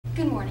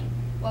Good morning.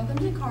 Welcome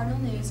to Cardinal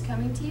News,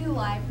 coming to you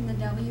live from the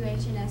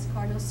WHNS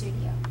Cardinal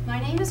Studio.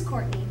 My name is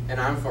Courtney. And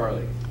I'm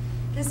Farley.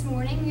 This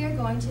morning we are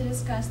going to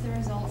discuss the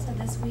results of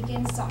this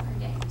weekend's soccer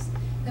games.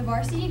 The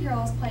varsity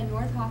girls played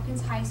North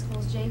Hopkins High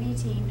School's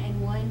JV team and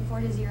won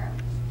 4-0.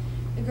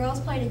 The girls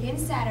played again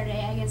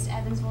Saturday against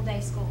Evansville Day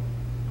School.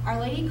 Our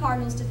Lady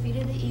Cardinals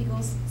defeated the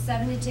Eagles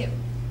 7-2.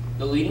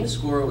 The leading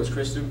scorer was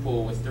Kristen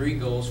Poole with 3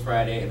 goals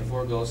Friday and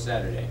 4 goals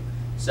Saturday.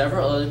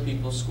 Several other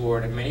people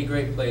scored and many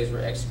great plays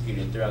were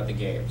executed throughout the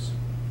games.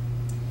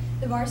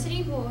 The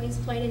varsity boys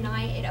play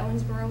tonight at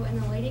Owensboro,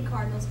 and the Lady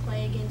Cardinals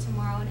play again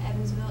tomorrow in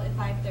Evansville at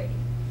 5:30.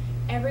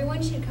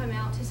 Everyone should come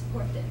out to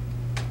support them.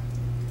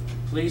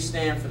 Please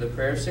stand for the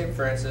prayer of St.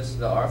 Francis,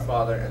 the Our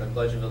Father, and the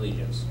Pledge of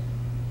Allegiance.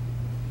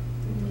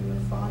 In the name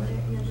of the Father,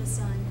 and of the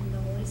Son, and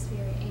of the Holy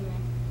Spirit.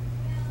 Amen.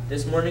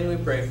 This morning we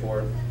pray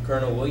for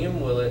Colonel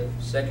William Willett,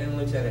 2nd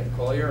Lieutenant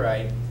Collier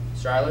Wright,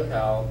 Charlotte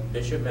Powell,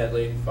 Bishop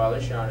Medley,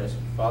 Father Shaughness,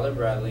 Father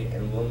Bradley,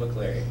 and Will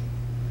McClary.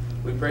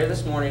 We pray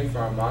this morning for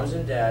our moms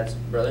and dads,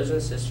 brothers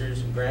and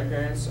sisters,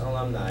 grandparents,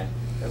 alumni,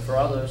 and for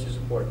all those who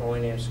support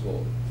Holy Name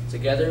School.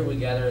 Together we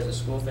gather as a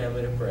school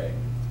family to pray.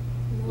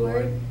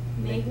 Lord,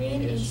 make me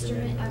an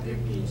instrument of your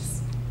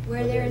peace.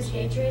 Where there is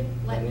hatred,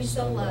 let me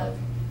sow love.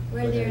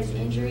 Where there is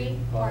injury,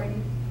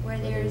 pardon. Where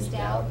there is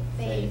doubt,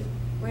 faith.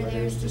 Where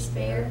there is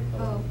despair,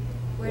 hope.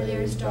 Where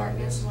there is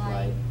darkness,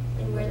 light.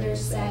 And where there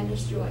is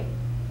sadness, joy.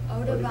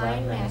 O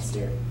divine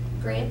Master,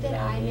 grant that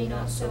I may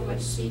not so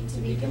much seek to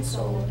be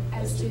consoled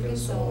as to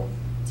console,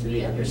 to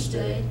be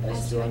understood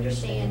as to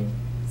understand,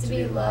 to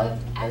be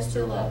loved as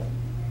to love.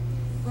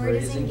 For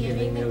it is in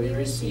giving that we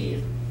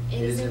receive,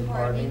 it is in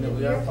pardoning that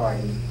we are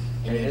pardoned,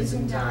 and it is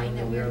in dying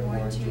that we are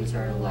born to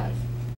eternal life.